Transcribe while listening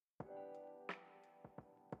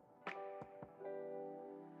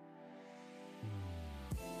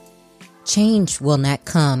change will not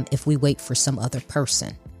come if we wait for some other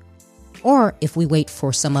person or if we wait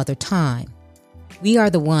for some other time. We are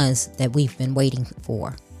the ones that we've been waiting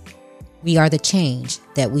for. We are the change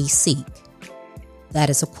that we seek. That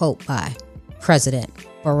is a quote by President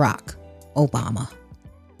Barack Obama.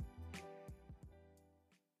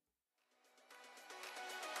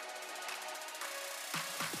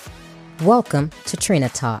 Welcome to Trina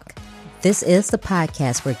Talk. This is the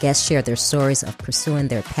podcast where guests share their stories of pursuing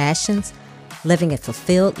their passions, living a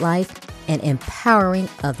fulfilled life, and empowering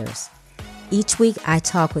others. Each week, I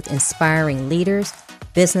talk with inspiring leaders,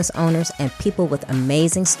 business owners, and people with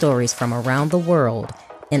amazing stories from around the world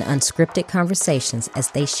in unscripted conversations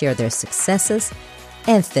as they share their successes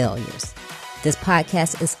and failures. This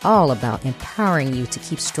podcast is all about empowering you to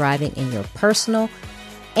keep striving in your personal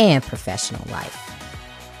and professional life.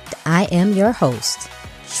 I am your host,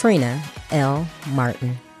 Trina L.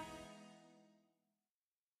 Martin.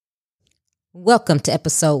 Welcome to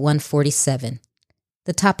episode 147.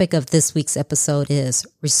 The topic of this week's episode is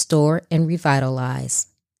Restore and Revitalize.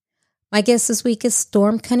 My guest this week is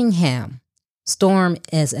Storm Cunningham. Storm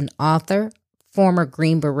is an author, former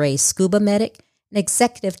Green Beret scuba medic, and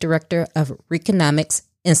executive director of Reconomics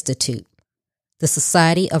Institute, the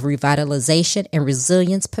Society of Revitalization and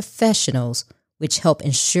Resilience Professionals, which help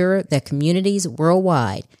ensure that communities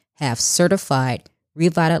worldwide have certified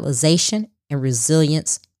revitalization and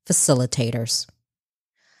resilience facilitators.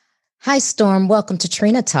 Hi, Storm. Welcome to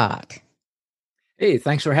Trina Talk. Hey,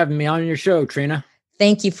 thanks for having me on your show, Trina.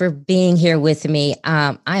 Thank you for being here with me.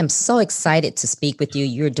 I am so excited to speak with you.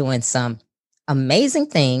 You're doing some amazing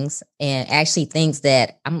things, and actually things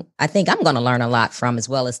that I think I'm going to learn a lot from, as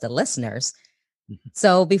well as the listeners.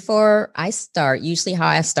 So before I start, usually how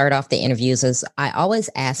I start off the interviews is I always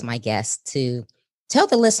ask my guests to tell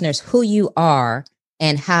the listeners who you are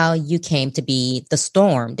and how you came to be the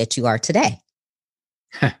Storm that you are today.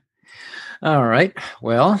 All right.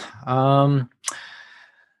 Well,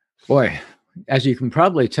 boy, as you can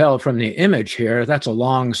probably tell from the image here, that's a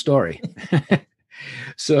long story.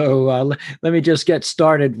 So let me just get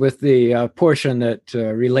started with the portion that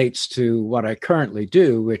relates to what I currently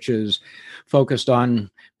do, which is focused on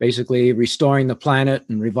basically restoring the planet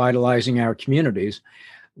and revitalizing our communities,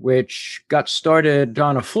 which got started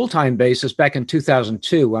on a full-time basis back in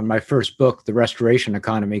 2002 when my first book, The Restoration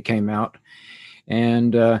Economy, came out.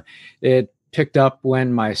 And it picked up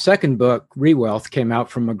when my second book, Rewealth, came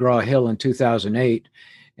out from McGraw-Hill in 2008.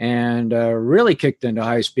 And really kicked into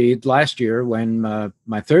high speed last year when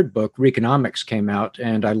my third book, Reconomics, came out,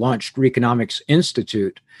 and I launched Reconomics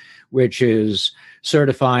Institute, which is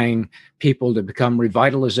certifying people to become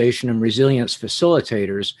revitalization and resilience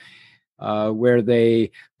facilitators, where they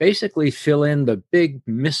basically fill in the big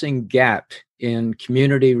missing gap in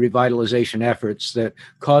community revitalization efforts that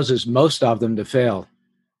causes most of them to fail.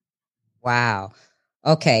 Wow.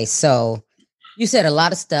 Okay, so you said a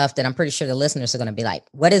lot of stuff that I'm pretty sure the listeners are going to be like,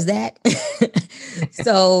 what is that?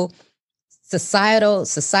 So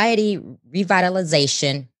society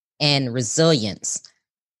revitalization and resilience.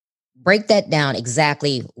 Break that down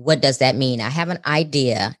exactly. What does that mean? I have an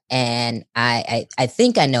idea and I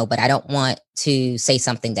think I know, but I don't want to say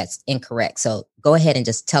something that's incorrect. So go ahead and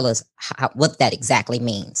just tell us what that exactly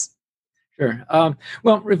means. Sure.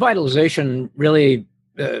 Well, revitalization really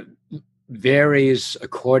varies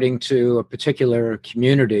according to a particular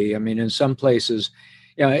community. I mean, in some places,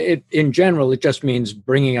 in general, it just means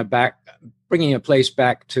bringing a place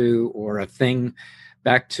back to, or a thing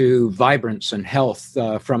back to, vibrance and health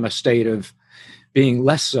from a state of being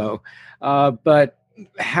less so. But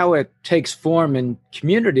how it takes form in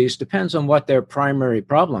communities depends on what their primary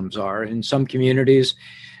problems are. In some communities,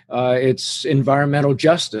 it's environmental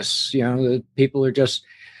justice. The people are just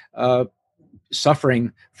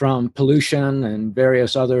suffering from pollution and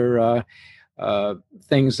various other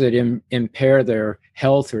things that impair their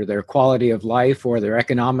health or their quality of life or their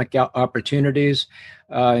economic opportunities.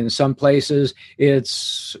 In some places,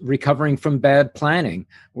 it's recovering from bad planning,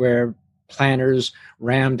 where planners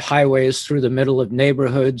rammed highways through the middle of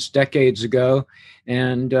neighborhoods decades ago,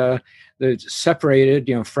 and they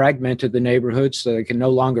separated, fragmented the neighborhoods so they can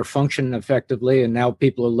no longer function effectively. And now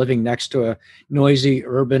people are living next to a noisy,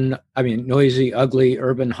 ugly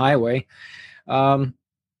urban highway.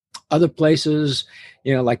 Other places,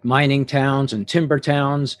 like mining towns and timber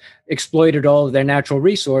towns, exploited all of their natural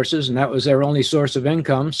resources, and that was their only source of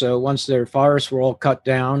income. So once their forests were all cut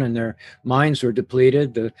down and their mines were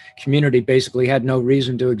depleted, the community basically had no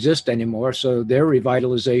reason to exist anymore. So their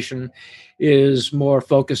revitalization is more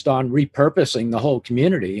focused on repurposing the whole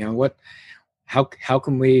community. how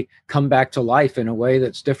can we come back to life in a way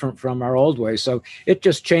that's different from our old way? So it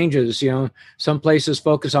just changes. Some places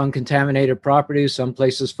focus on contaminated properties, some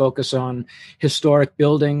places focus on historic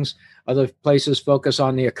buildings, other places focus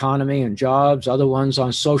on the economy and jobs, other ones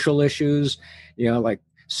on social issues, like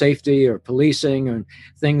safety or policing and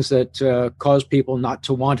things that cause people not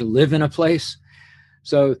to want to live in a place.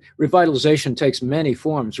 So revitalization takes many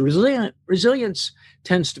forms. Resilience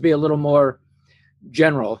tends to be a little more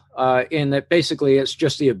general in that basically it's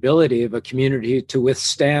just the ability of a community to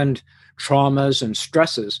withstand traumas and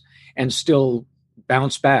stresses and still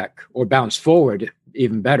bounce back or bounce forward.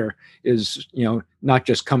 Even better is, not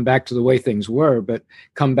just come back to the way things were, but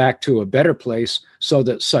come back to a better place so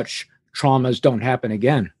that such traumas don't happen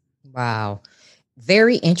again. Wow.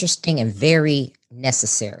 Very interesting and very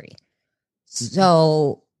necessary.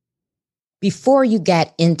 So before you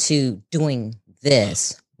got into doing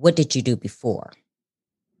this, what did you do before?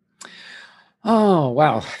 Oh,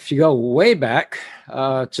 wow. If you go way back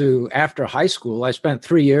to after high school, I spent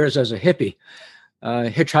 3 years as a hippie,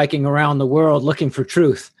 hitchhiking around the world looking for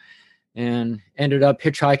truth, and ended up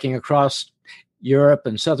hitchhiking across Europe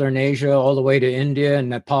and Southern Asia all the way to India and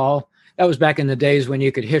Nepal. That was back in the days when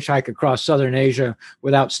you could hitchhike across Southern Asia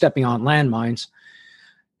without stepping on landmines.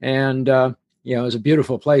 And, it was a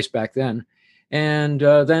beautiful place back then. And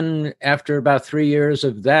then after about 3 years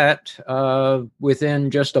of that,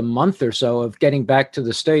 within just a month or so of getting back to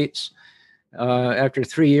the States, after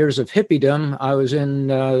 3 years of hippiedom, I was in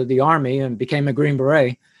the Army and became a Green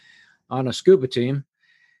Beret on a scuba team.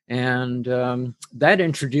 And that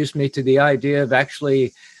introduced me to the idea of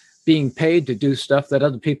actually being paid to do stuff that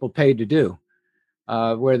other people paid to do.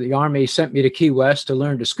 Where the Army sent me to Key West to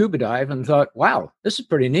learn to scuba dive, and thought, wow, this is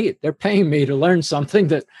pretty neat. They're paying me to learn something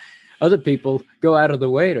that other people go out of the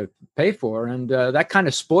way to pay for. And that kind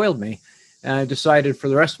of spoiled me. And I decided for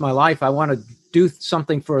the rest of my life, I want to do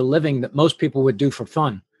something for a living that most people would do for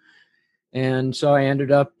fun. And so I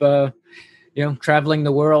ended up, traveling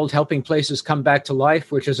the world, helping places come back to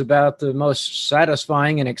life, which is about the most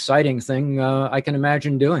satisfying and exciting thing I can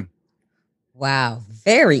imagine doing. Wow,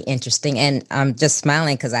 very interesting. And I'm just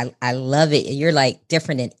smiling because I love it. You're like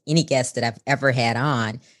different than any guest that I've ever had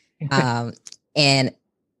on. And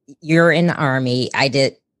you're in the Army. I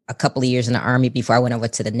did a couple of years in the Army before I went over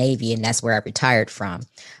to the Navy, and that's where I retired from.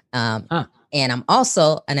 And I'm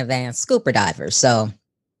also an advanced scuba diver. So,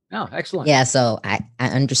 oh, excellent. Yeah, so I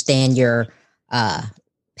understand your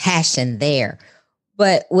passion there.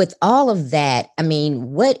 But with all of that, I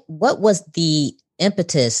mean, what was the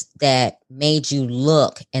impetus that made you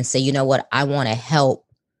look and say, you know what, I want to help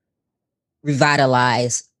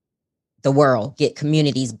revitalize the world, get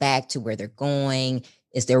communities back to where they're going?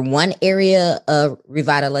 Is there one area of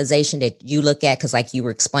revitalization that you look at? Because like you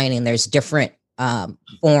were explaining, there's different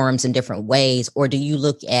forms and different ways, or do you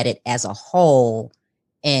look at it as a whole?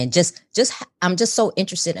 And just I'm just so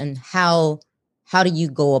interested in how do you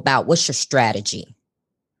go about, what's your strategy?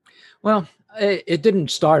 Well, it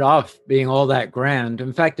didn't start off being all that grand.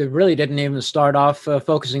 In fact, it really didn't even start off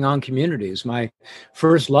focusing on communities. My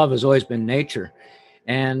first love has always been nature.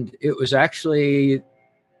 And it was actually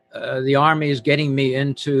the Army's getting me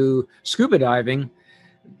into scuba diving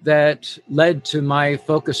that led to my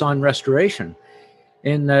focus on restoration.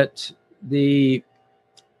 In that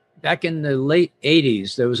back in the late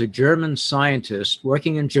 80s, there was a German scientist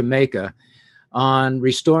working in Jamaica on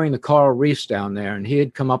restoring the coral reefs down there. And he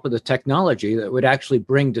had come up with a technology that would actually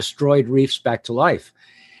bring destroyed reefs back to life.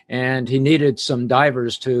 And he needed some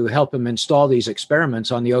divers to help him install these experiments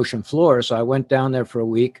on the ocean floor. So I went down there for a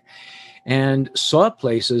week and saw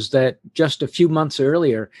places that just a few months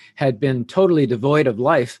earlier had been totally devoid of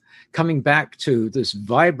life, coming back to this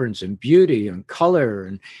vibrance and beauty and color.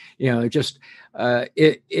 And,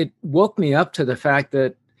 it woke me up to the fact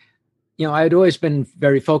that, I had always been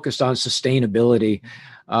very focused on sustainability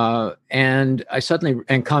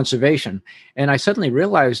and conservation. And I suddenly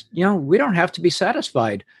realized, we don't have to be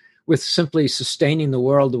satisfied with simply sustaining the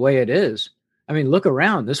world the way it is. I mean, look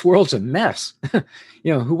around. This world's a mess.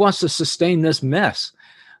 Who wants to sustain this mess?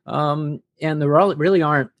 And there really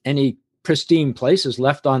aren't any pristine places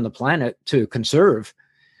left on the planet to conserve.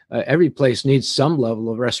 Every place needs some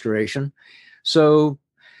level of restoration. So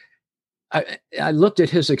I looked at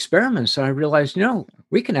his experiments and I realized,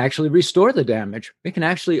 we can actually restore the damage. We can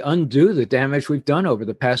actually undo the damage we've done over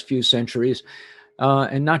the past few centuries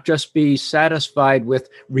and not just be satisfied with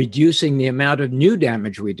reducing the amount of new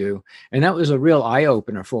damage we do. And that was a real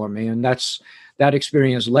eye-opener for me. And that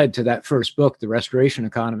experience led to that first book, The Restoration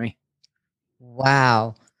Economy.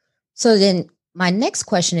 Wow. So then my next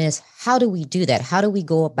question is, how do we do that? How do we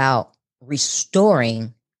go about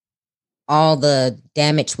restoring all the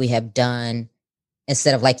damage we have done,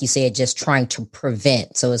 instead of, like you said, just trying to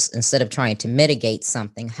prevent. So it's, instead of trying to mitigate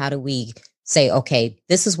something, how do we say, okay,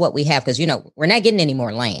 this is what we have? Because, we're not getting any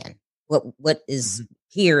more land. What is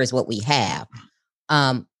here is what we have.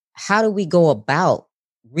 How do we go about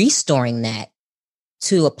restoring that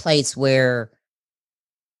to a place where,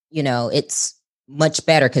 it's much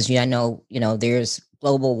better? Because, I know, there's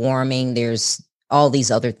global warming, there's all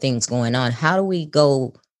these other things going on. How do we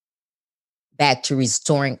go back to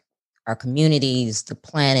restoring our communities, the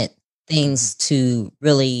planet, things to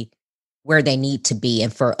really where they need to be,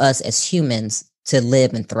 and for us as humans to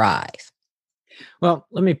live and thrive? Well,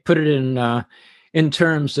 let me put it in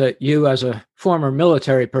terms that you, as a former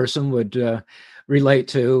military person, would relate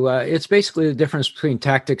to. It's basically the difference between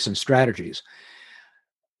tactics and strategies.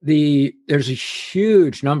 There's a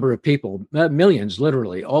huge number of people, millions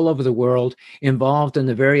literally, all over the world involved in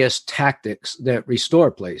the various tactics that restore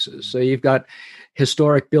places. So you've got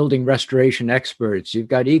historic building restoration experts, you've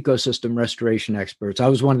got ecosystem restoration experts. I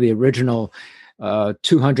was one of the original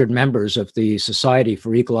 200 members of the Society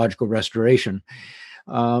for Ecological Restoration.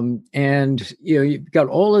 And you've got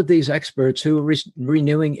all of these experts who are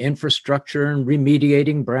renewing infrastructure and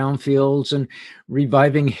remediating brownfields and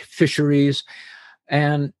reviving fisheries.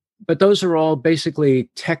 But those are all basically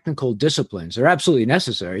technical disciplines. They're absolutely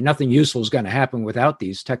necessary. Nothing useful is going to happen without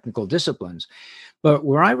these technical disciplines. But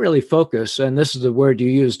where I really focus, and this is the word you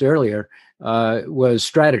used earlier, was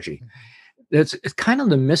strategy. It's kind of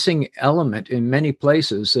the missing element in many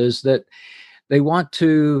places, is that they want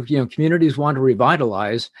to, communities want to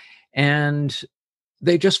revitalize, and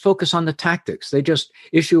they just focus on the tactics. They just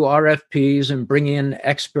issue RFPs and bring in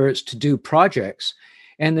experts to do projects.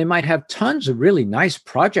 And they might have tons of really nice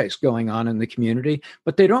projects going on in the community,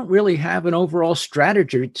 but they don't really have an overall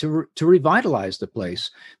strategy to revitalize the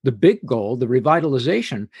place. The big goal, the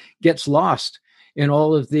revitalization, gets lost in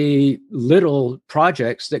all of the little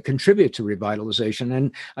projects that contribute to revitalization.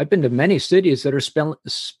 And I've been to many cities that are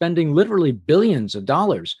spending literally billions of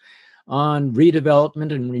dollars on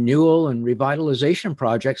redevelopment and renewal and revitalization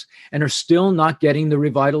projects, and are still not getting the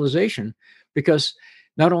revitalization because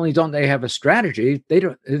not only don't they have a strategy, they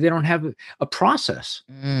don't have a process.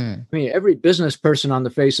 I mean, every business person on the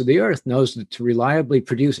face of the earth knows that to reliably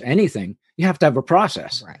produce anything, you have to have a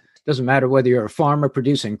process. Right. Doesn't matter whether you're a farmer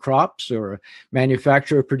producing crops or a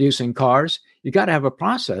manufacturer producing cars, you got to have a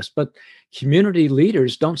process. But community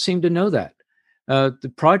leaders don't seem to know that.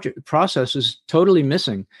 The process is totally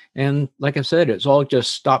missing. And like I said, it's all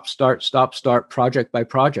just stop, start, project by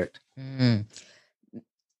project.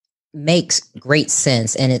 Makes great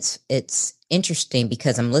sense. And it's interesting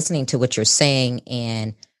because I'm listening to what you're saying,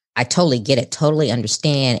 and I totally get it, totally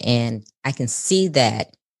understand. And I can see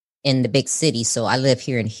that in the big city. So I live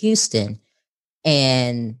here in Houston,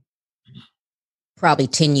 and probably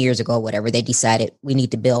 10 years ago, whatever, they decided we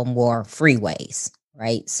need to build more freeways,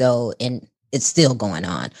 right? So, and it's still going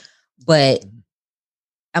on. But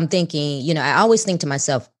I'm thinking, I always think to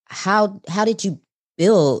myself, how did you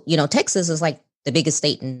build, Texas is like the biggest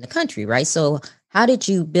state in the country, right? So how did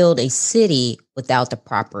you build a city without the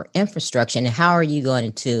proper infrastructure? And how are you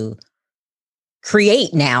going to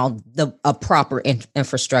create now a proper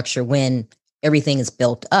infrastructure when everything is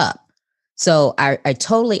built up? So I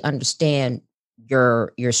totally understand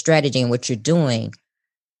your strategy and what you're doing.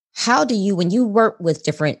 How do you, when you work with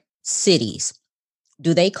different cities,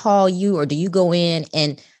 do they call you, or do you go in,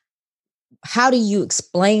 and how do you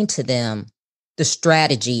explain to them the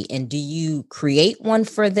strategy, and do you create one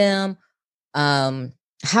for them?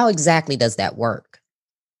 How exactly does that work?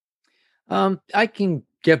 I can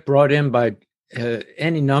get brought in by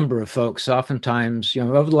any number of folks. Oftentimes,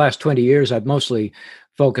 over the last 20 years, I've mostly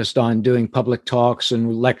focused on doing public talks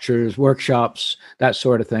and lectures, workshops, that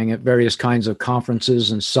sort of thing, at various kinds of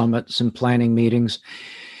conferences and summits and planning meetings.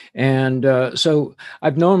 And so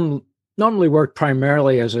I've normally worked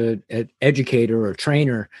primarily as an educator or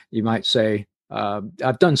trainer, you might say.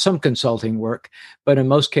 I've done some consulting work, but in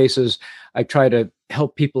most cases, I try to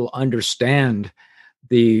help people understand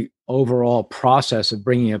the overall process of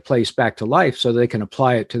bringing a place back to life so they can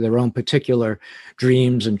apply it to their own particular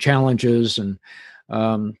dreams and challenges and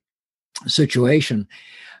situation.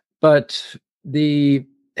 But the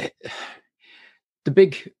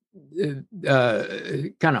big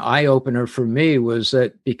kind of eye-opener for me was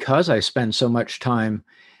that because I spend so much time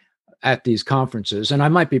at these conferences, and I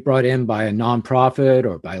might be brought in by a nonprofit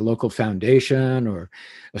or by a local foundation or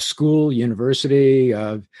a school, university,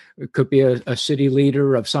 it could be a city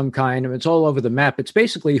leader of some kind. It's all over the map. It's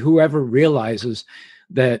basically whoever realizes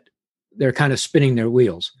that they're kind of spinning their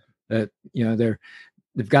wheels, that they're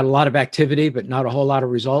they've got a lot of activity, but not a whole lot of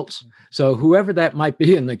results. So whoever that might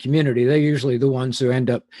be in the community, they're usually the ones who end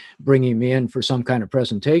up bringing me in for some kind of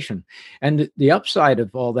presentation. And the upside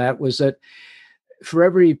of all that was that for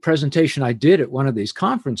every presentation I did at one of these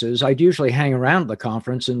conferences, I'd usually hang around the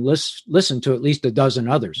conference and listen to at least a dozen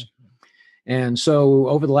others. And so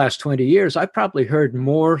over the last 20 years, I've probably heard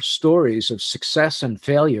more stories of success and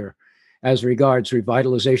failure as regards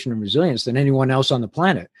revitalization and resilience than anyone else on the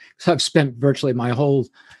planet. So I've spent virtually my whole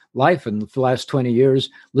life in the last 20 years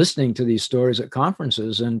listening to these stories at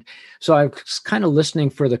conferences. And so I was kind of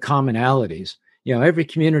listening for the commonalities. Every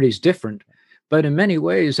community is different, but in many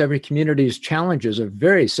ways, every community's challenges are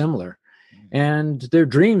very similar. And their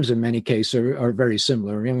dreams, in many cases, are very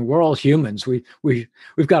similar. I mean, we're all humans. We've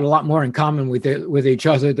got a lot more in common with each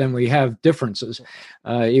other than we have differences,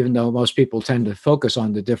 even though most people tend to focus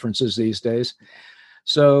on the differences these days.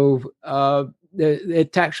 So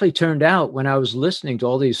it actually turned out, when I was listening to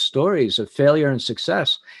all these stories of failure and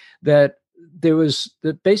success, that there was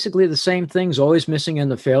basically the same things always missing in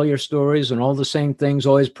the failure stories, and all the same things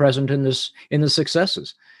always present in the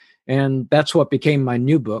successes. And that's what became my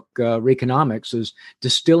new book, Reconomics, is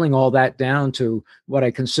distilling all that down to what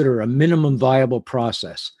I consider a minimum viable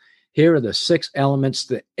process. Here are the 6 elements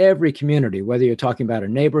that every community, whether you're talking about a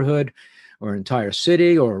neighborhood or an entire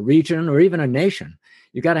city or a region or even a nation,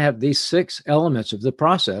 you got to have these 6 elements of the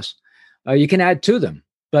process. You can add to them,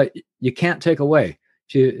 but you can't take away.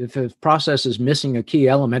 If a process is missing a key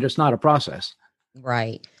element, it's not a process.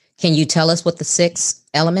 Right. Can you tell us what the 6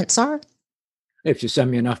 elements are? If you send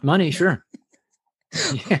me enough money, sure.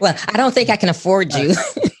 Well, I don't think I can afford you.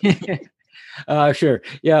 Sure.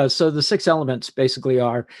 Yeah. So the 6 elements basically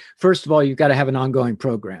are, first of all, you've got to have an ongoing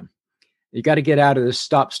program. You got to get out of this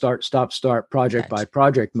stop, start, project by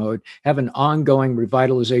project mode, have an ongoing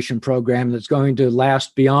revitalization program that's going to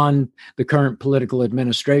last beyond the current political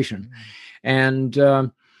administration. And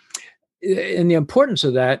the importance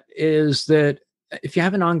of that is that if you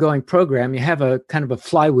have an ongoing program, you have a kind of a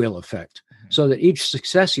flywheel effect, so that each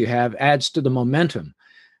success you have adds to the momentum.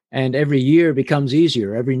 And every year becomes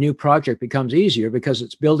easier. Every new project becomes easier because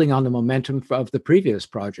it's building on the momentum of the previous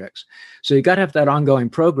projects. So you got to have that ongoing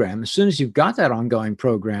program. As soon as you've got that ongoing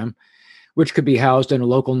program, which could be housed in a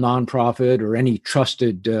local nonprofit or any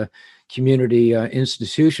trusted community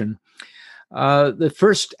institution, the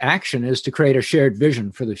first action is to create a shared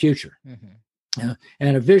vision for the future.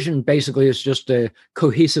 And a vision basically is just a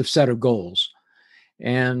cohesive set of goals.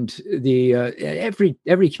 And the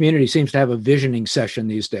every community seems to have a visioning session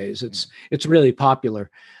these days. It's really popular.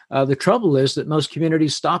 The trouble is that most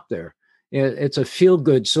communities stop there. It's a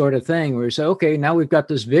feel-good sort of thing where you say, okay, now we've got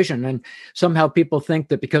this vision, and somehow people think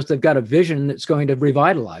that because they've got a vision, it's going to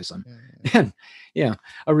revitalize them. And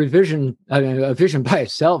a vision by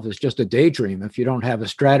itself is just a daydream if you don't have a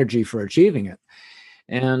strategy for achieving it.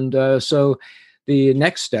 And so the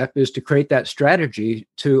next step is to create that strategy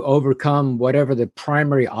to overcome whatever the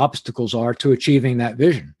primary obstacles are to achieving that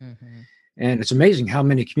vision. And it's amazing how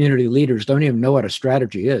many community leaders don't even know what a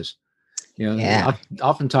strategy is.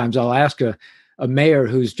 Oftentimes I'll ask a mayor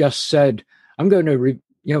who's just said, I'm going to,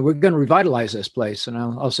 we're going to revitalize this place. And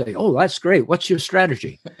I'll say, oh, that's great. What's your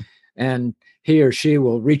strategy? And he or she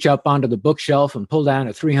will reach up onto the bookshelf and pull down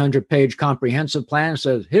a 300-page comprehensive plan and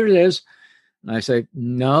says, here it is. And I say,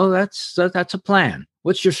 no, that's a plan.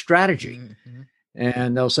 What's your strategy?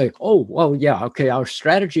 And they'll say, oh, well, yeah, okay, our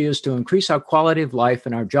strategy is to increase our quality of life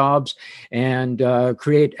and our jobs and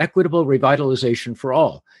create equitable revitalization for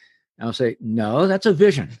all. And I'll say, no, that's a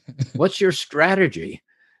vision. What's your strategy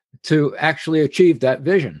to actually achieve that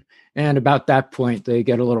vision? And about that point, they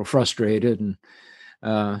get a little frustrated.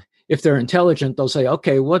 And if they're intelligent, they'll say,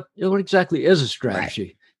 okay, what exactly is a strategy?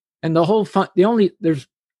 Right. And the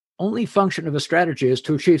only function of a strategy is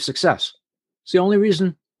to achieve success. It's the only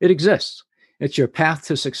reason it exists. It's your path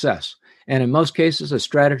to success. And in most cases, a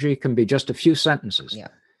strategy can be just a few sentences. Yeah.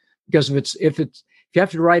 Because if you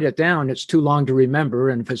have to write it down, it's too long to remember.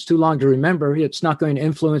 And if it's too long to remember, it's not going to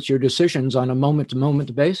influence your decisions on a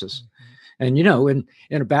moment-to-moment basis. And, in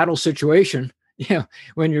a battle situation,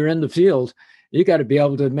 when you're in the field, you got to be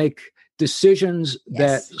able to make decisions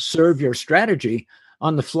that serve your strategy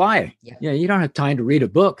on the fly. You don't have time to read a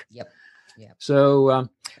book. So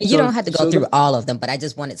you don't have to go through all of them, but I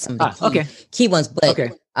just wanted some of the key ones. But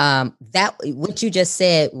that what you just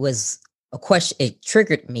said was a question. It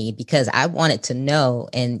triggered me because I wanted to know,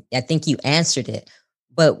 and I think you answered it.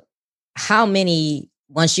 But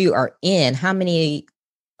once you are in, how many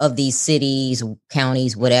of these cities,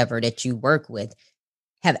 counties, whatever that you work with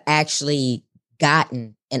have actually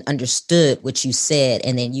gotten and understood what you said,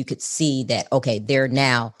 and then you could see that, okay, they're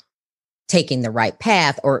now taking the right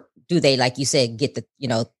path, or do they, like you said, get the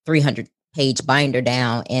 300-page binder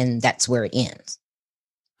down and that's where it ends?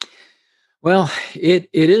 Well, it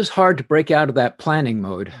is hard to break out of that planning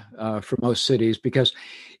mode for most cities because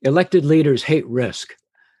elected leaders hate risk.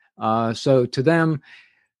 So to them,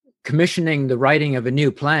 commissioning the writing of a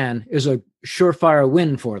new plan is a surefire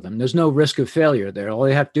win for them. There's no risk of failure there. All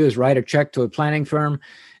they have to do is write a check to a planning firm,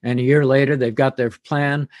 and a year later, they've got their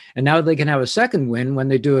plan. And now they can have a second win when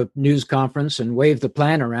they do a news conference and wave the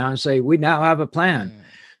plan around and say, we now have a plan. Mm.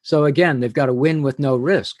 So again, they've got a win with no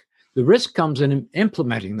risk. The risk comes in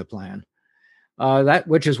implementing the plan.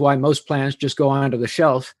 Which is why most plans just go onto the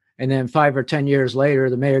shelf. And then 5 or 10 years later,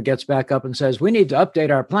 the mayor gets back up and says, we need to update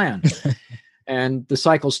our plan. And the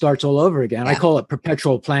cycle starts all over again. Yeah. I call it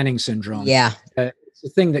perpetual planning syndrome. Yeah. It's the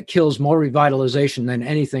thing that kills more revitalization than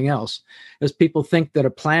anything else, is people think that a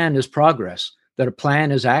plan is progress, that a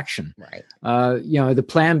plan is action. Right. The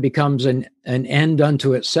plan becomes an end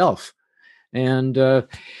unto itself. And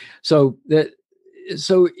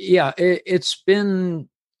it's been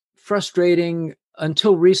frustrating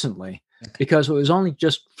until recently, because it was only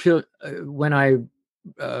just when I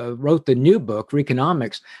wrote the new book,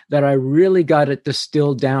 Reconomics, that I really got it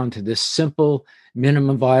distilled down to this simple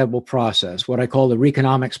minimum viable process, what I call the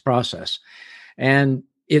Reconomics process. And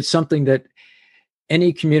it's something that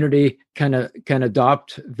any community can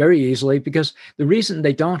adopt very easily, because the reason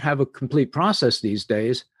they don't have a complete process these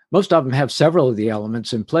days, most of them have several of the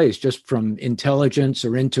elements in place just from intelligence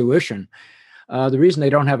or intuition. The reason they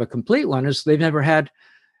don't have a complete one is they've never had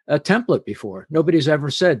a template before. Nobody's ever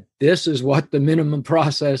said, this is what the minimum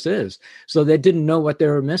process is. So they didn't know what they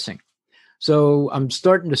were missing. So I'm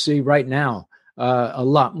starting to see right now a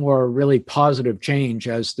lot more really positive change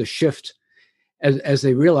as the shift, as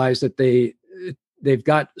they realize that they've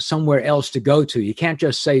got somewhere else to go to. You can't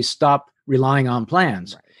just say, stop relying on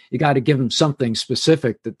plans. Right. You got to give them something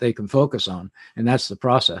specific that they can focus on. And that's the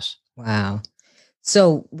process. Wow.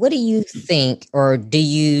 So what do you think, or do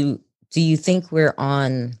you think we're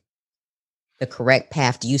on the correct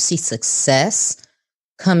path? Do you see success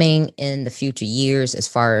coming in the future years as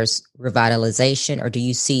far as revitalization, or do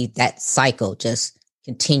you see that cycle just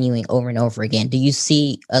continuing over and over again? Do you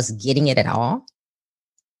see us getting it at all?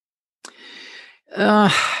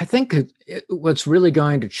 I think what's really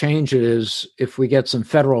going to change it is if we get some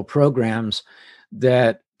federal programs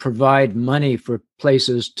that provide money for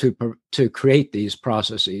places to create these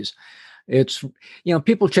processes. It's,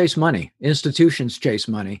 people chase money, institutions chase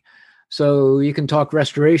money. So you can talk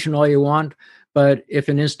restoration all you want, but if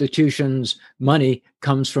an institution's money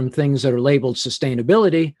comes from things that are labeled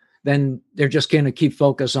sustainability, then they're just going to keep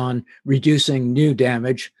focus on reducing new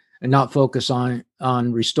damage and not focus on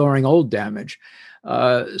restoring old damage.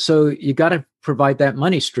 So you got to provide that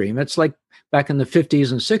money stream. It's like back in the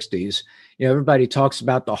 50s and 60s. Everybody talks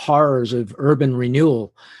about the horrors of urban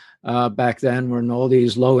renewal back then, when all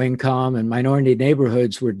these low income and minority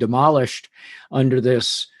neighborhoods were demolished under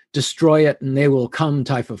this destroy it and they will come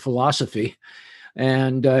type of philosophy.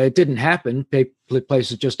 And it didn't happen.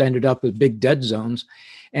 Places just ended up with big dead zones.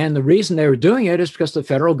 And the reason they were doing it is because the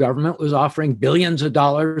federal government was offering billions of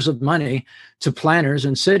dollars of money to planners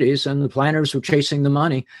in cities, and the planners were chasing the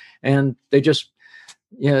money. And they just,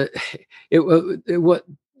 it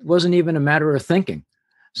wasn't even a matter of thinking.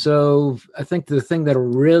 So I think the thing that'll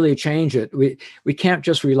really change it, we can't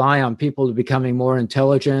just rely on people becoming more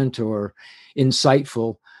intelligent or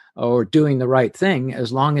insightful or doing the right thing,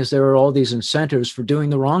 as long as there are all these incentives for doing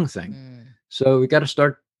the wrong thing. So we got to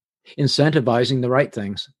start incentivizing the right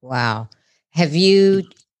things. Wow. Have you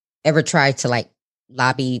ever tried to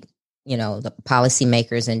lobby, the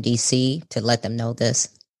policymakers in DC to let them know this?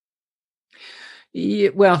 Yeah,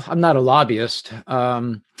 well, I'm not a lobbyist.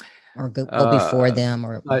 Or go before them,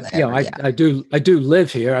 or whatever. I do live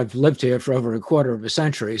here. I've lived here for over a quarter of a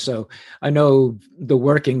century, so I know the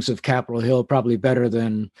workings of Capitol Hill probably better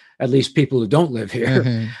than at least people who don't live here.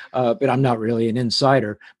 Mm-hmm. But I'm not really an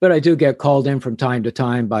insider. But I do get called in from time to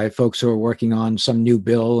time by folks who are working on some new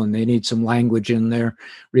bill, and they need some language in there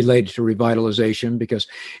related to revitalization, because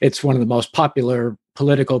it's one of the most popular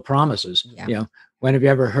political promises. Yeah. When have you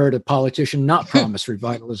ever heard a politician not promise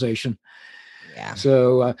revitalization? Yeah.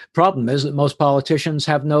 So problem is that most politicians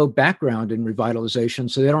have no background in revitalization,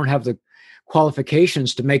 so they don't have the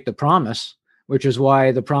qualifications to make the promise, which is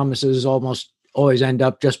why the promises almost always end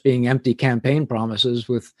up just being empty campaign promises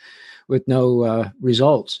with no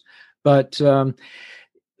results. But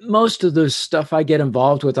most of the stuff I get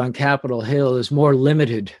involved with on Capitol Hill is more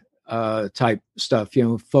limited type stuff,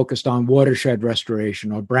 focused on watershed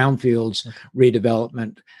restoration or brownfields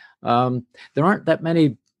redevelopment. There aren't that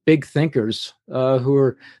many big thinkers who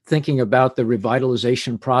are thinking about the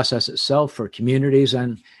revitalization process itself for communities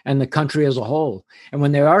and the country as a whole. And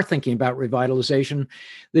when they are thinking about revitalization,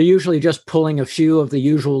 they're usually just pulling a few of the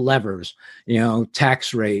usual levers,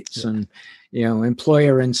 tax rates and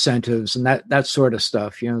employer incentives and that sort of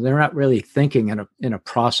stuff. They're not really thinking in a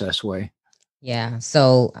process way. Yeah.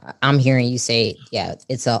 So I'm hearing you say, yeah,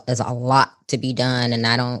 it's a lot to be done, and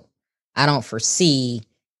I don't foresee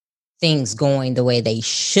things going the way they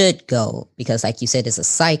should go, because like you said, it's a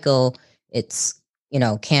cycle. It's,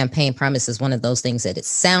 campaign promise is one of those things that it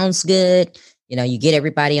sounds good. You get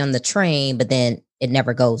everybody on the train, but then it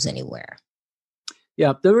never goes anywhere.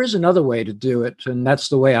 Yeah, there is another way to do it. And that's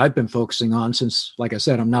the way I've been focusing on since, like I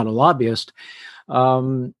said, I'm not a lobbyist.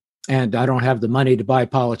 And I don't have the money to buy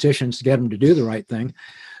politicians to get them to do the right thing.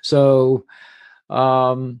 So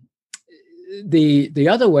the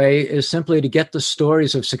other way is simply to get the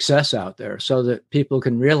stories of success out there so that people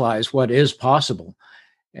can realize what is possible.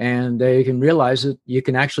 And they can realize that you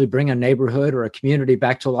can actually bring a neighborhood or a community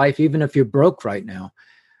back to life, even if you're broke right now.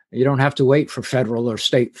 You don't have to wait for federal or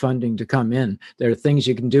state funding to come in. There are things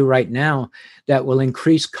you can do right now that will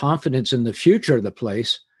increase confidence in the future of the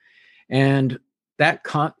place. And that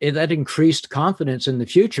increased confidence in the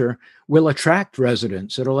future will attract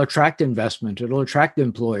residents. It'll attract investment. It'll attract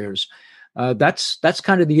employers. That's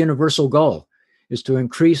kind of the universal goal, is to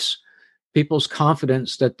increase people's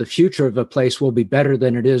confidence that the future of a place will be better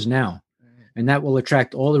than it is now. And that will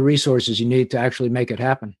attract all the resources you need to actually make it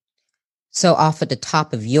happen. So off at the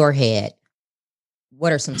top of your head,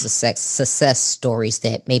 what are some success stories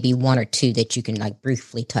that maybe one or two that you can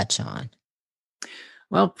briefly touch on?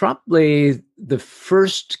 Well, probably the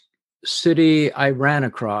first city I ran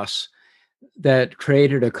across that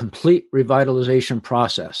created a complete revitalization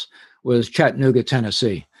process was Chattanooga,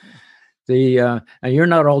 Tennessee. And you're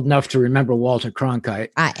not old enough to remember Walter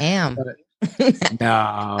Cronkite. I am. No,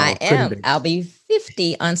 I am. I'll be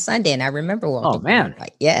 50 on Sunday, and I remember Walter. Oh man,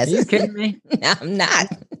 Cronkite. Yes. Are you kidding me? I'm not.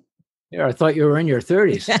 Yeah, I thought you were in your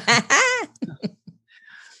 30s.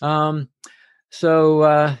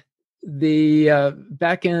 So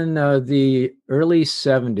back in the early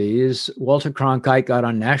 70s, Walter Cronkite got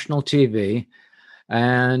on national TV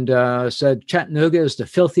and said Chattanooga is the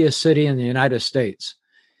filthiest city in the United States.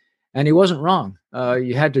 And he wasn't wrong.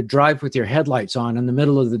 You had to drive with your headlights on in the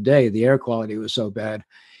middle of the day. The air quality was so bad.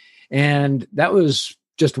 And that was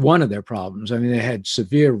just one of their problems. I mean, they had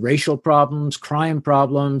severe racial problems, crime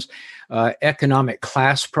problems, economic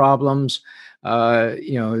class problems.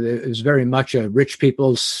 It was very much a rich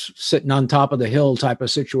people sitting on top of the hill type of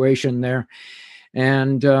situation there.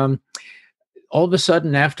 And all of a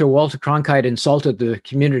sudden, after Walter Cronkite insulted the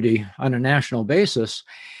community on a national basis,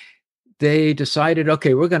 they decided,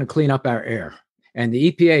 okay, we're going to clean up our air. And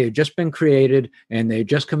the EPA had just been created, and they had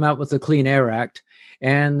just come out with the Clean Air Act.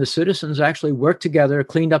 And the citizens actually worked together,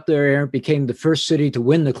 cleaned up their air, became the first city to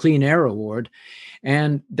win the Clean Air Award.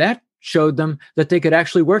 And that showed them that they could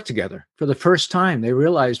actually work together. For the first time, they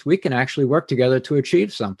realized we can actually work together to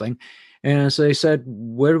achieve something. And so they said,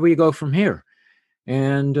 where do we go from here?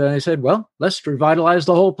 And they said, well, let's revitalize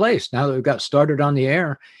the whole place now that we've got started on the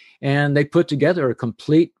air. And they put together a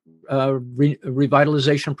complete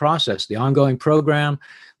revitalization process, the ongoing program,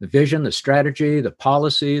 the vision, the strategy, the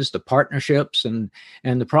policies, the partnerships, and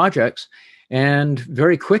the projects, and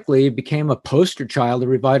very quickly became a poster child of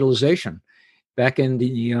revitalization. Back in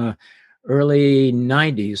the early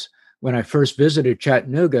 90s, when I first visited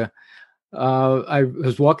Chattanooga, I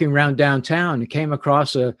was walking around downtown and came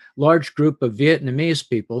across a large group of Vietnamese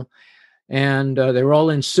people, and they were all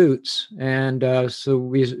in suits. And so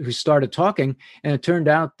we started talking, and it turned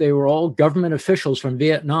out they were all government officials from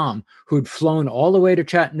Vietnam who'd flown all the way to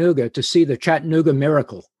Chattanooga to see the Chattanooga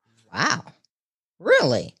Miracle. Wow.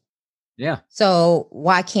 Really? Yeah. So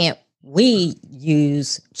why can't we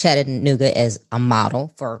use Chattanooga as a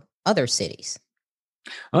model for other cities?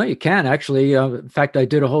 Oh, you can actually. In fact, I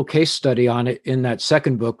did a whole case study on it in that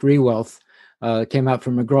second book, Rewealth. It came out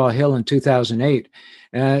from McGraw-Hill in 2008.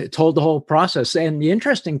 It told the whole process. And the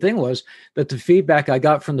interesting thing was that the feedback I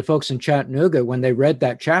got from the folks in Chattanooga when they read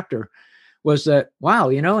that chapter was that, wow,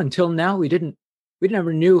 until now we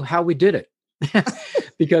never knew how we did it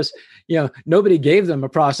because, nobody gave them a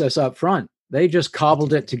process up front. They just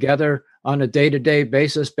cobbled it together on a day-to-day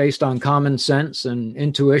basis based on common sense and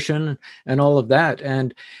intuition and all of that.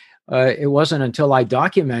 And it wasn't until I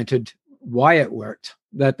documented why it worked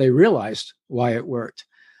that they realized why it worked.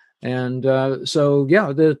 And so,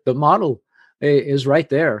 the model is right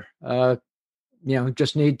there.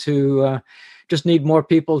 Just need more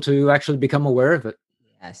people to actually become aware of it.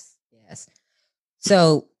 Yes.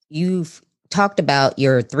 So you've talked about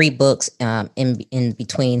your three books in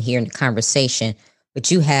between here in the conversation,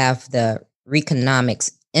 but you have the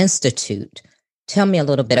Reconomics Institute. Tell me a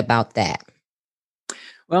little bit about that.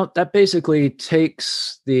 Well, that basically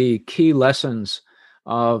takes the key lessons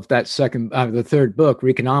of that the third book,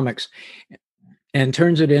 Reconomics, and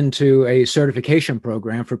turns it into a certification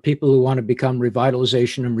program for people who want to become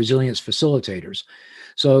revitalization and resilience facilitators.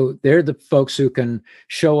 So they're the folks who can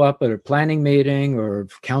show up at a planning meeting or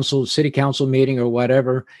city council meeting or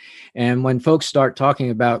whatever. And when folks start talking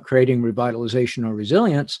about creating revitalization or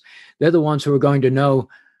resilience, they're the ones who are going to know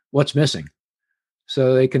what's missing.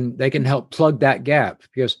 So they can help plug that gap,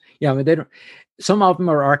 because they don't. Some of them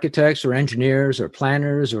are architects or engineers or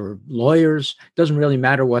planners or lawyers. It doesn't really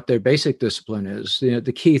matter what their basic discipline is.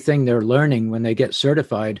 The key thing they're learning when they get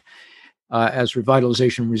certified as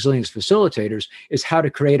revitalization resilience facilitators is how to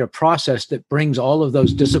create a process that brings all of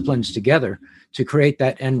those disciplines together to create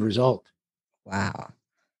that end result. Wow.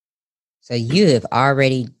 So you've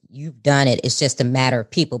done it. It's just a matter of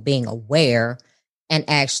people being aware and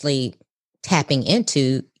actually tapping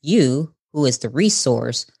into you, who is the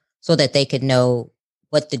resource, so that they could know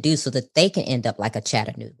what to do so that they can end up like a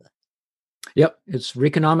Chattanooga. Yep. It's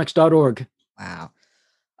reconomics.org. Wow.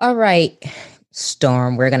 All right,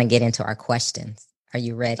 Storm, we're going to get into our questions. Are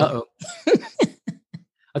you ready? Uh-oh.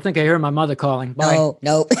 I think I hear my mother calling. Bye. No,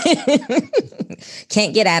 nope.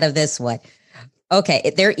 Can't get out of this one.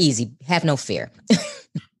 Okay, they're easy. Have no fear.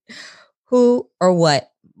 Who or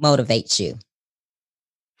what motivates you?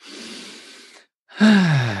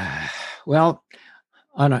 Well,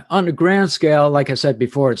 on a grand scale, like I said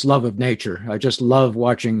before, it's love of nature. I just love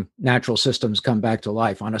watching natural systems come back to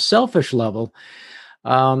life. On a selfish level,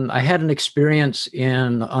 I had an experience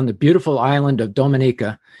on the beautiful island of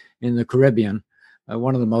Dominica in the Caribbean,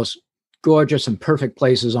 one of the most gorgeous and perfect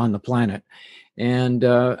places on the planet. And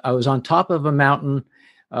I was on top of a mountain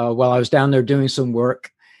while I was down there doing some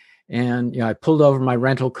work. And I pulled over my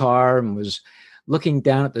rental car and was looking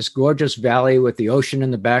down at this gorgeous valley with the ocean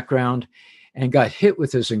in the background, and got hit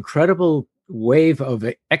with this incredible wave of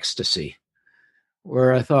ecstasy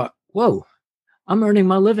where I thought, whoa, I'm earning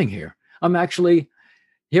my living here.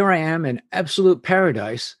 Here I am in absolute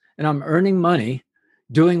paradise, and I'm earning money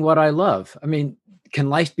doing what I love. I mean, can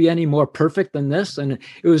life be any more perfect than this? And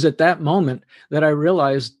it was at that moment that I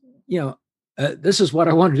realized, this is what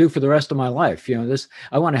I want to do for the rest of my life.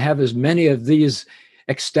 I want to have as many of these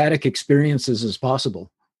ecstatic experiences as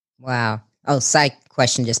possible. Wow. Oh, side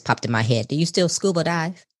question just popped in my head. Do you still scuba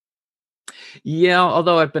dive? Yeah,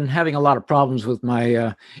 although I've been having a lot of problems with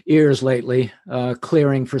my ears lately,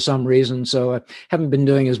 clearing for some reason. So I haven't been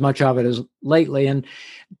doing as much of it as lately. And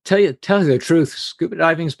tell you the truth, scuba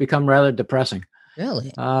diving's become rather depressing.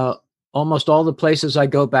 Really? Almost all the places I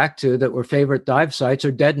go back to that were favorite dive sites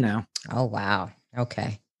are dead now. Oh, wow.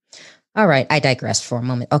 Okay. All right. I digressed for a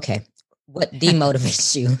moment. Okay. What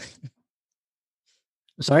demotivates you?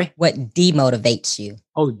 Sorry? What demotivates you?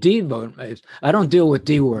 Oh, demotivates. I don't deal with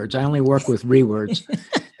D words. I only work with re words.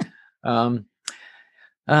 I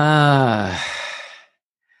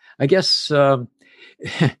guess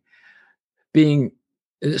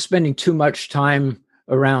spending too much time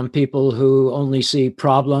around people who only see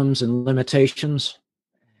problems and limitations.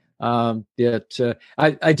 I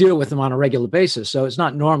deal with them on a regular basis, so it's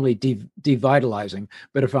not normally devitalizing.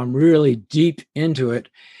 But if I'm really deep into it,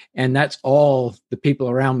 and that's all the people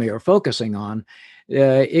around me are focusing on,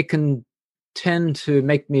 it can tend to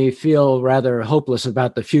make me feel rather hopeless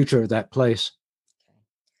about the future of that place.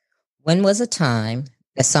 When was a time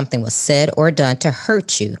that something was said or done to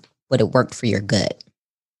hurt you, but it worked for your good?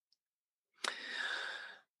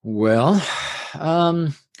 Well,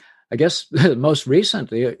 I guess most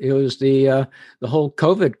recently it was the whole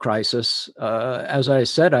COVID crisis. As I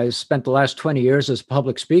said, I spent the last 20 years as a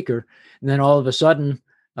public speaker, and then all of a sudden,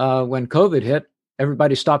 when COVID hit,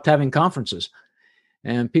 everybody stopped having conferences,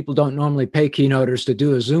 and people don't normally pay keynoters to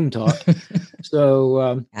do a Zoom talk.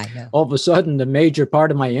 So all of a sudden, the major part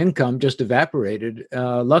of my income just evaporated.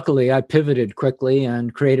 Luckily, I pivoted quickly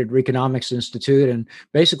and created Reconomics Institute and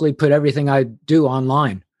basically put everything I do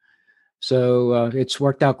online. So it's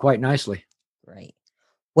worked out quite nicely. Right.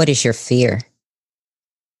 What is your fear?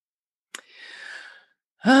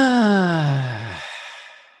 Wow.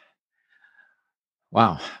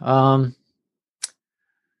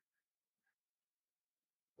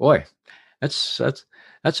 Boy, that's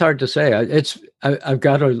hard to say. I've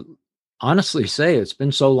got to honestly say it's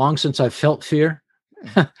been so long since I've felt fear.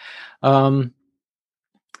 I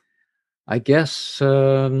guess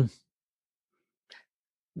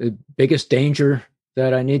the biggest danger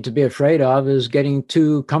that I need to be afraid of is getting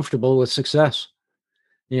too comfortable with success.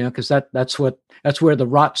 because that's where the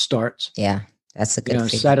rot starts. Yeah, that's a good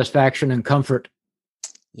figure. Satisfaction and comfort.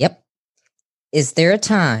 Yep. Is there a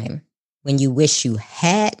time when you wish you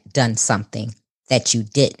had done something that you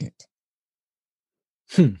didn't?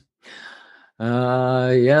 Yeah,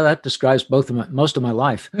 that describes most of my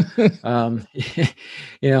life. All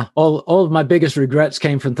of my biggest regrets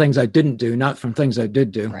came from things I didn't do, not from things I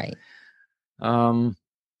did do. Right.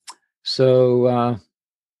 So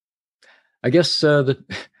I guess the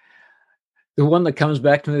one that comes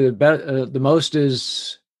back to me the most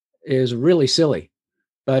is really silly,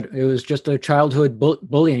 but it was just a childhood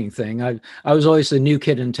bullying thing. I was always the new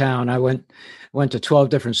kid in town. I went to 12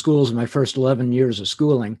 different schools in my first 11 years of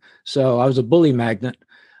schooling, so I was a bully magnet.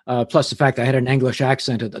 Plus the fact I had an English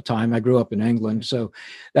accent at the time. I grew up in England, so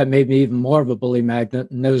that made me even more of a bully magnet.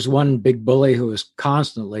 And there was one big bully who was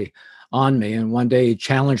constantly on me, and one day he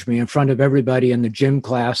challenged me in front of everybody in the gym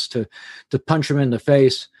class to punch him in the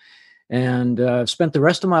face. And spent the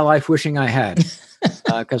rest of my life wishing I had,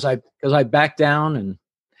 because I backed down and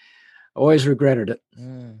always regretted it.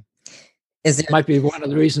 Might be one of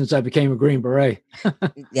the reasons I became a Green Beret.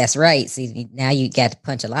 That's right. See, now you got to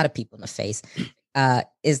punch a lot of people in the face.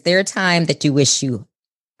 Is there a time that you wish you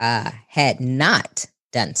had not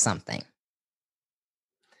done something?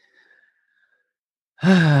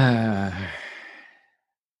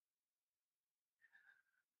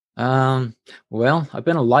 Well, I've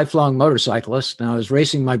been a lifelong motorcyclist, and I was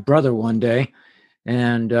racing my brother one day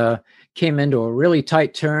and came into a really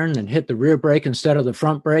tight turn and hit the rear brake instead of the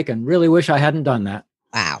front brake, and really wish I hadn't done that.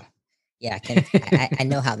 Wow. Yeah, I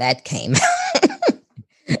know how that came.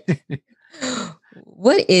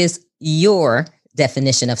 What is your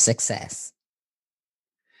definition of success?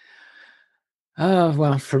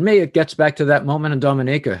 Well, for me, it gets back to that moment in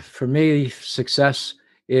Dominica. For me, success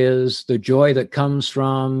is the joy that comes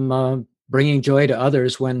from bringing joy to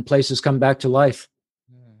others when places come back to life.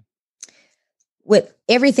 With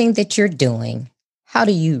everything that you're doing, how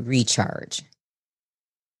do you recharge?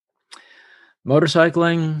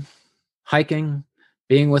 Motorcycling, hiking,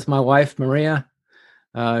 being with my wife, Maria.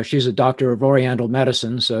 She's a doctor of Oriental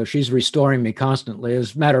medicine, so she's restoring me constantly.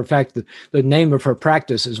 As a matter of fact, the name of her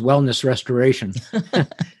practice is Wellness Restoration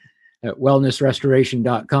at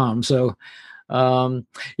wellnessrestoration.com. So,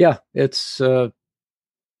 it's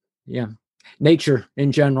nature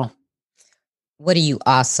in general. What are you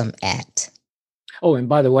awesome at? Oh, and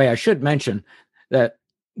by the way, I should mention that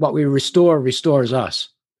what we restore restores us,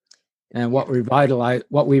 and what we revitalize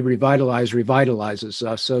revitalizes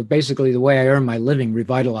us. So basically, the way I earn my living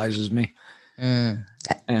revitalizes me.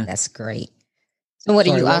 That's great. So, what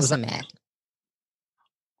are you awesome at?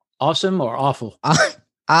 Awesome or awful?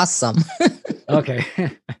 Awesome. Okay.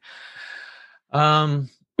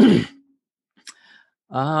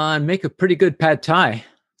 I make a pretty good pad thai.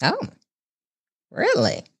 Oh,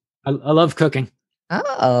 really? I love cooking.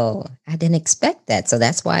 Oh, I didn't expect that. So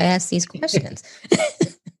that's why I asked these questions.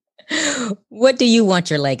 What do you want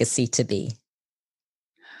your legacy to be?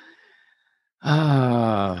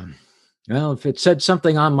 Well, if it said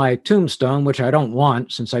something on my tombstone, which I don't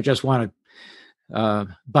want, since I just want to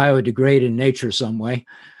biodegrade in nature some way.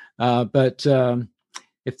 But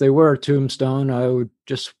if there were a tombstone, I would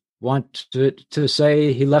just want to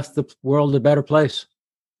say he left the world a better place.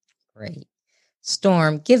 Great.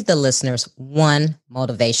 Storm, give the listeners one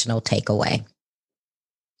motivational takeaway.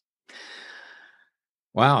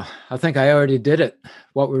 Wow, I think I already did it.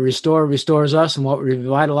 What we restore restores us, and what we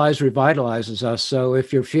revitalize revitalizes us. So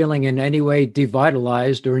if you're feeling in any way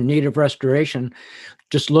devitalized or in need of restoration,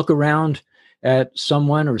 just look around at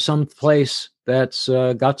someone or some place that's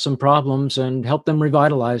got some problems and help them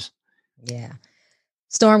revitalize. Yeah.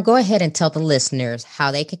 Storm, go ahead and tell the listeners how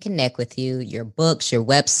they can connect with you, your books, your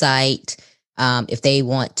website. If they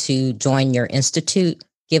want to join your institute,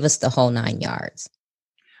 give us the whole 9 yards.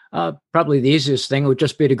 Probably the easiest thing would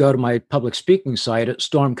just be to go to my public speaking site at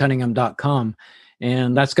stormcunningham.com.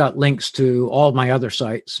 And that's got links to all my other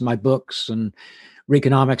sites, my books and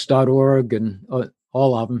Reconomics.org and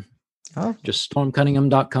all of them. Oh. Just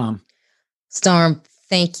stormcunningham.com. Storm,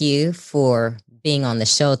 thank you for being on the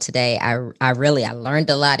show today. I learned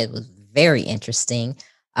a lot. It was very interesting.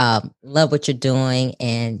 Love what you're doing,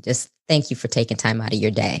 and just thank you for taking time out of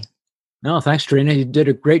your day. No, thanks, Trina. You did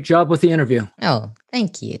a great job with the interview. Oh,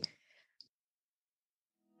 thank you.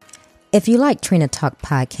 If you like Trina Talk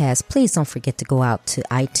Podcast, please don't forget to go out to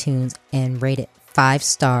iTunes and rate it 5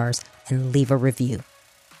 stars and leave a review.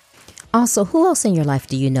 Also, who else in your life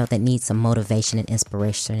do you know that needs some motivation and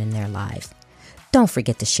inspiration in their lives? Don't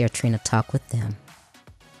forget to share Trina Talk with them.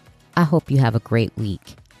 I hope you have a great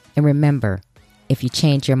week. And remember, if you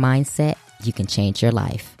change your mindset, you can change your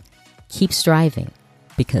life. Keep striving,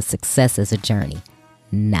 because success is a journey,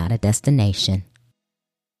 not a destination.